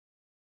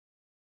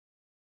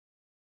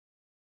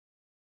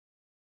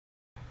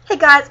Hey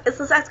guys, it's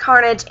Liz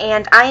Carnage,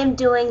 and I am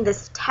doing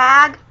this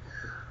tag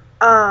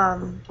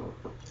that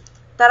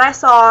I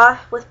saw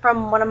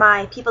from one of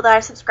my people that I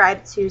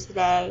subscribed to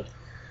today.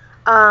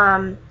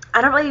 I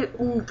don't really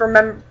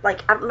remember, I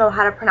don't know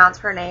how to pronounce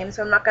her name,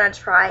 so I'm not going to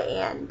try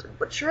and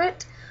butcher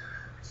it.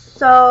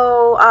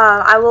 So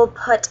I will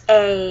put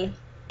a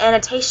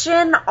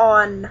annotation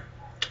on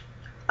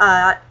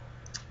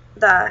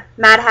the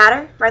Mad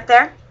Hatter right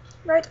there,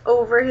 right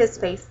over his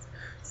face.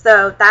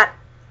 So that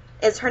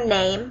is her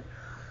name.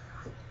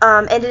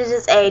 And it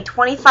is a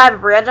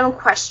 25 random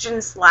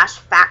question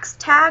 / facts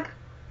tag,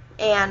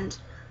 and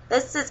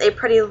this is a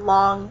pretty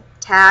long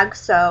tag,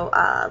 so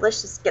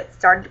let's just get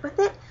started with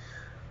it.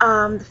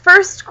 The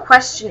first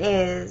question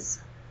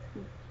is,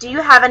 do you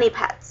have any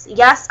pets?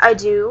 Yes, I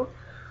do.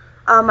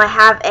 I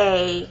have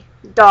a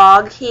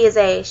dog. He is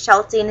a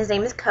Sheltie, and his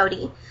name is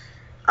Cody.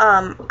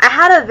 I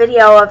had a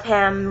video of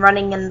him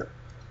running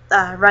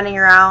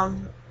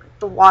around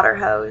the water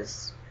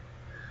hose,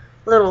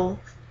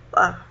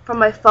 from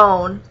my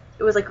phone.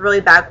 It was like really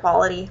bad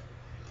quality.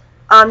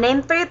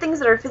 Name 3 things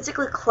that are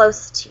physically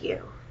close to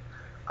you.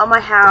 I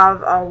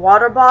have a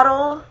water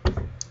bottle,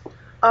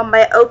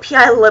 my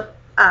OPI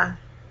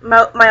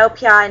my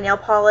OPI nail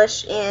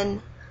polish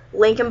in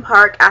Lincoln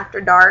Park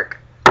After Dark,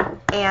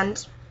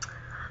 and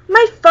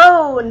my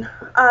phone.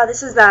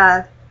 This is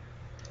a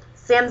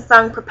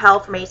Samsung Propel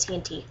from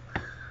AT&T.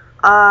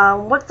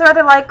 What's the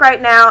weather like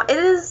right now? It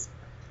is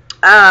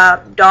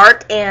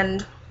dark,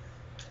 and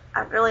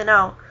I don't really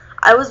know.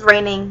 It was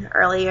raining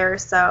earlier,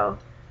 so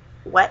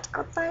wet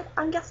outside,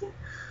 I'm guessing.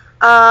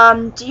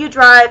 Do you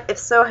drive? If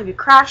so, have you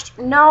crashed?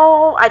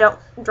 No, I don't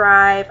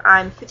drive.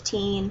 I'm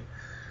 15,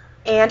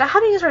 and I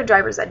haven't used my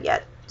driver's ed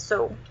yet,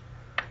 so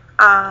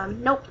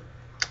nope.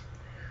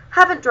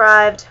 Haven't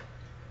drived,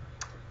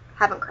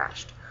 haven't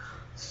crashed.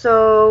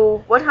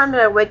 So what time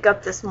did I wake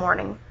up this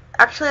morning?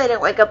 Actually, I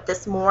didn't wake up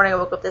this morning. I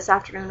woke up this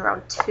afternoon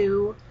around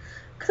 2,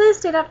 because I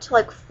stayed up till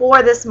like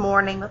 4 this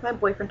morning with my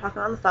boyfriend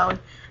talking on the phone,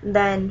 and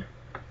then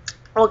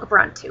I woke up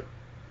around 2,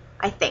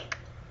 I think.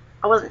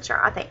 I wasn't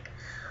sure, I think.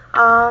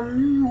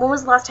 When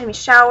was the last time you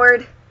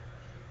showered?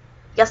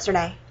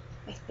 Yesterday,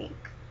 I think.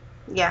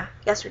 Yeah,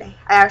 yesterday.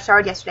 I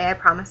showered yesterday, I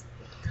promise.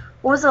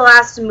 What was the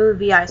last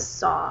movie I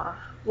saw?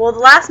 Well, the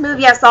last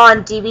movie I saw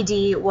on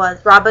DVD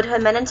was Robin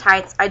Hood Men in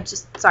Tights.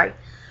 Sorry.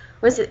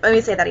 Let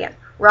me say that again.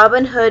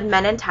 Robin Hood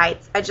Men in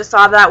Tights. I just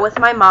saw that with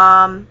my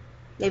mom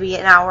maybe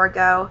an hour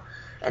ago.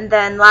 And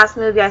then last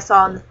movie I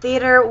saw in the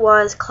theater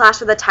was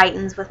Clash of the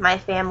Titans with my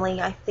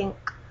family, I think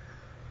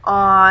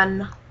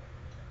on,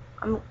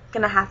 I'm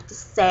going to have to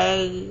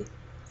say,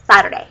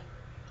 Saturday.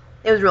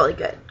 It was really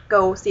good.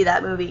 Go see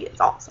that movie.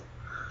 It's awesome.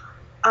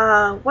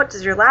 What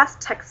does your last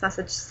text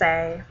message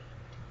say?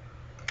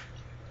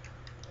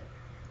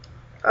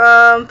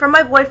 From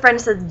my boyfriend,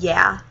 it says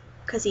yeah,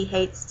 because he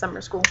hates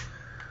summer school.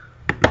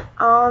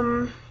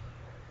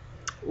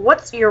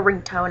 What's your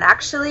ringtone?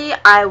 Actually,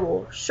 I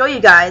will show you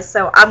guys,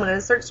 so I'm going to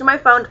search through my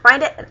phone to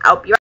find it, and I'll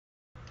be right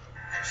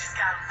back. She's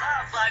got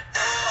love like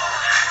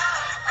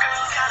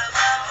girls got a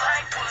love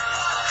like I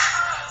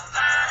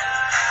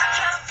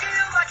kind of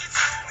feel like it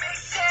don't make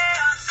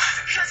sense,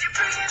 because you're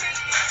bringing me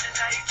in, and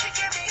now you're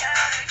kicking me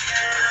out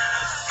again.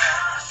 So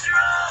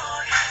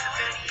strong,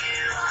 then you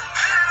move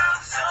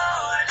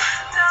on.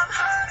 Now I'm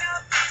hung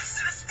up in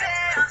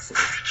suspense,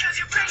 because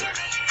you're bringing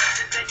me in,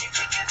 and then you're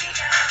kicking me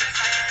out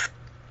again.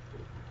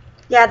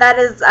 Yeah, that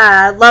is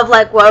Love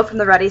Like Whoa from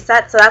the Ready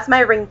set. So that's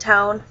my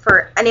ringtone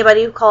for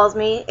anybody who calls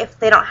me if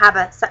they don't have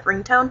a set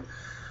ringtone.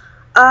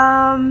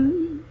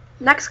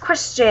 Next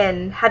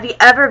question. Have you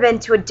ever been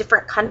to a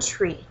different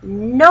country?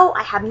 No,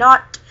 I have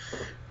not.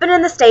 Been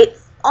in the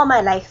States all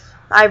my life.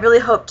 I really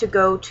hope to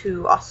go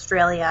to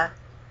Australia.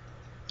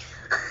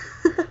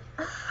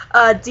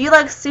 Do you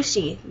like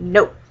sushi?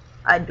 No,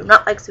 I do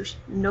not like sushi.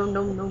 No,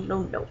 no, no,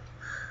 no, no.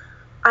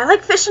 I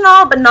like fish and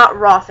all, but not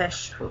raw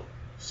fish.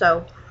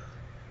 So...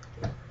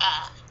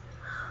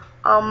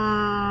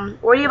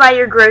 where do you buy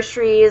your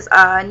groceries?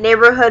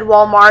 Neighborhood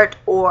Walmart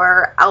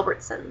or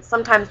Albertsons,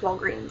 sometimes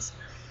Walgreens.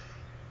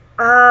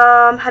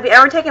 Have you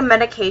ever taken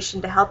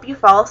medication to help you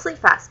fall asleep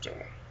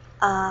faster?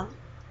 For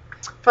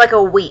like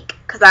a week,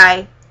 because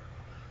I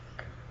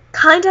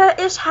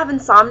kinda-ish have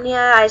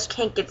insomnia. I just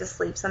can't get to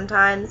sleep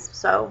sometimes,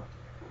 so.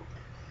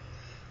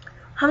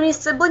 How many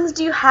siblings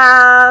do you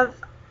have?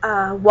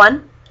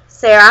 1,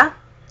 Sarah.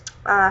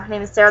 Her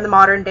name is Sarah the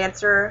Modern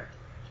Dancer.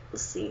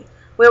 Let's see.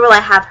 Where will I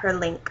have her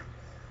link?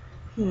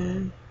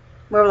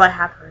 Where will I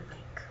have her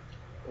link?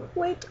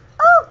 Wait.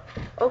 Oh!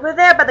 Over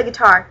there by the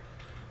guitar.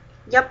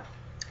 Yep.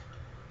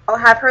 I'll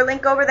have her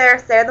link over there.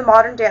 Sarah the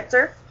Modern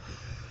Dancer.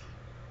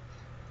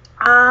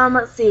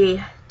 Let's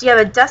see. Do you have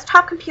a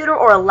desktop computer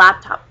or a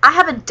laptop? I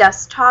have a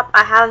desktop.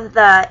 I have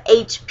the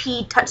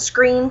HP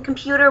touchscreen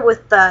computer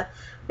with the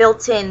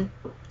built-in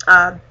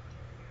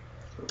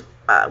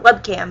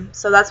webcam.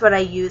 So that's what I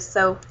use.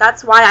 So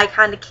that's why I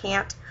kind of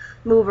can't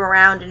move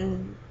around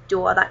and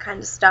do all that kind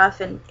of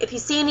stuff. And if you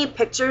see any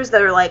pictures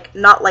that are like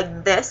not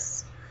like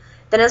this,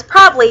 then it's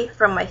probably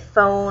from my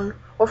phone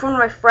or from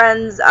my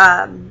friend's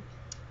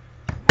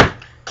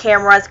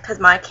cameras because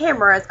my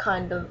camera is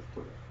kind of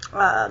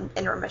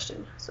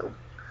intermission. So,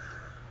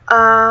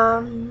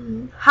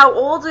 how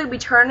old will you be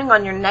turning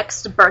on your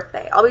next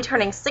birthday? I'll be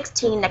turning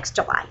 16 next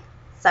July.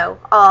 So,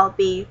 I'll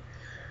be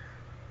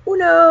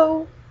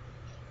uno,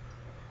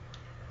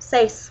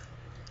 seis.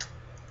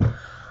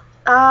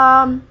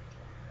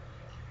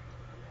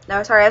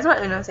 No, sorry, that's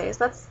not uno seis.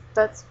 That's,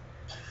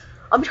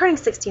 I'll be turning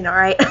 16,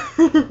 alright?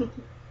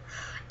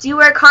 Do you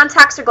wear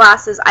contacts or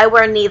glasses? I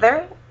wear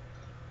neither.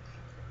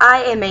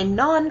 I am a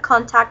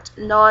non-contact,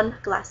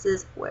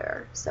 non-glasses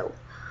wearer. So,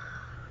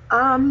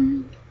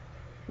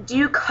 do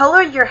you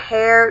color your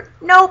hair?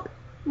 Nope.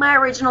 My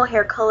original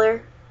hair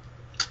color.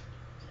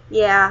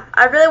 Yeah,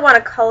 I really want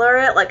to color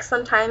it, like,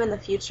 sometime in the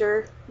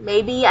future.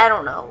 Maybe, I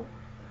don't know.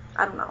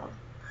 I don't know.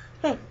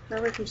 Hey,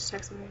 maybe we can just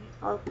text me.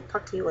 I'll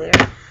talk to you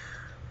later.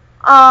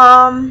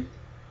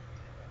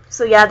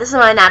 So yeah, this is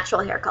my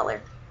natural hair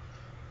color.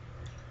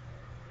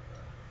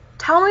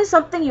 Tell me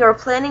something you're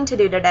planning to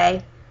do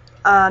today.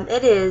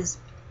 It is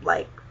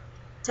like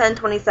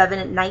 10:27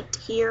 at night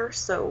here,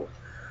 so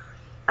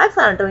I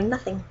plan on doing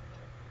nothing.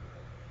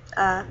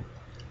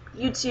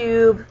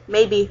 YouTube,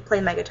 maybe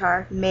play my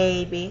guitar,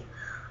 maybe.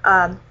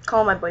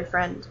 Call my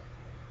boyfriend.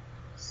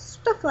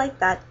 Stuff like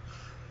that.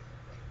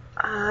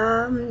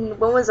 When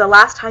was the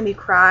last time you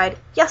cried?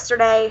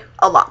 Yesterday.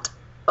 A lot.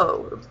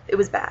 Oh, it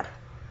was bad.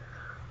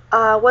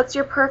 What's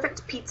your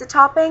perfect pizza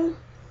topping?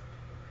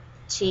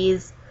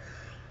 Cheese.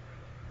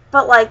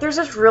 But, like, there's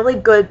this really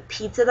good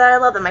pizza that I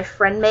love that my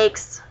friend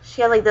makes.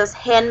 She has, like, this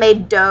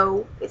handmade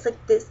dough. It's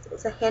like this.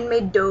 It's a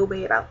handmade dough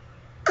made about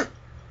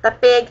that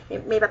big.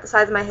 Maybe about the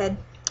size of my head,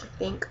 I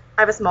think.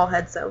 I have a small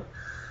head, so.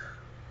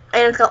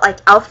 And it's got, like,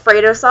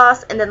 Alfredo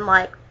sauce and then,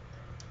 like,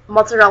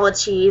 mozzarella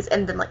cheese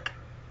and then, like,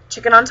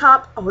 chicken on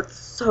top. Oh, it's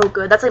so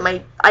good. That's, like,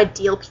 my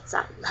ideal pizza.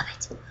 I love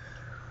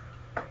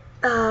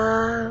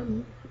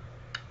it.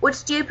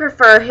 Which do you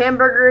prefer,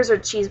 hamburgers or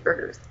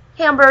cheeseburgers?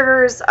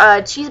 Hamburgers.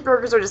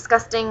 Cheeseburgers are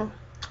disgusting.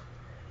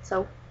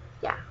 So,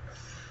 yeah.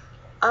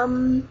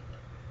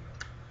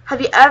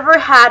 Have you ever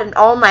had an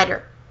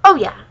all-nighter? Oh,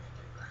 yeah.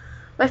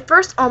 My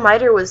first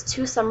all-nighter was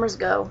 2 summers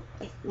ago.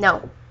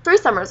 No, 3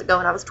 summers ago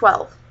when I was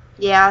 12.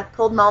 Yeah, I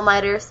pulled an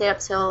all-nighter, stayed up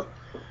till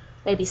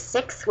maybe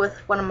 6 with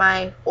one of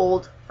my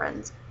old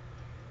friends.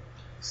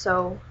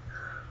 So,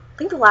 I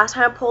think the last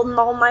time I pulled an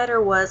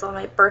all-nighter was on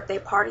my birthday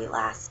party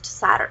last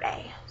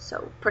Saturday.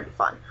 So, pretty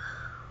fun.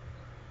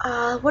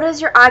 What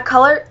is your eye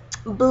color?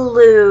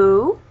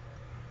 Blue.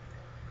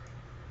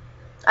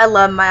 I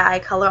love my eye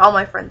color. All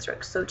my friends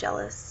are so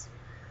jealous.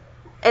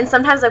 And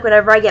sometimes, like,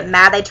 whenever I get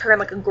mad, they turn,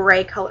 like, a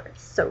gray color.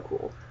 It's so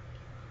cool.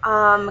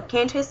 Can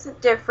you taste the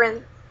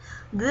difference?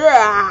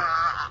 Blah.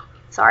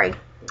 Sorry.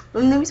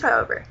 Let me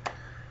start over.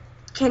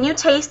 Can you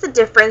taste the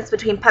difference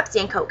between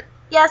Pepsi and Coke?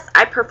 Yes,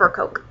 I prefer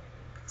Coke.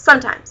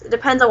 Sometimes. It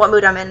depends on what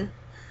mood I'm in.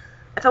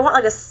 If I want,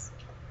 like,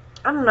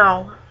 I don't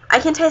know. I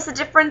can taste the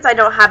difference. I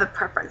don't have a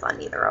preference on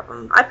either of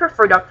them. I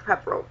prefer Dr.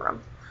 Pepper over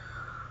them.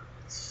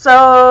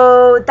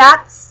 So,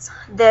 that's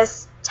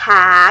this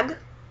tag.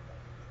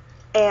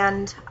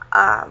 And,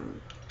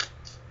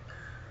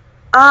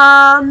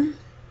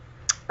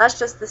 that's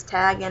just this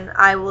tag. And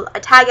I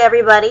tag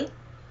everybody.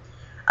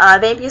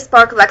 Vampia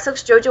Spark,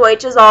 Lexux, Jojo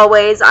H, as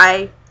always.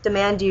 I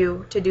demand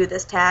you to do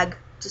this tag.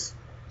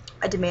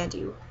 I demand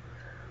you.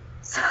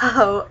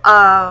 So,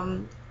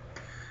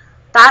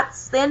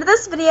 that's the end of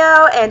this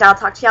video, and I'll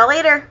talk to y'all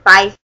later.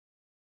 Bye.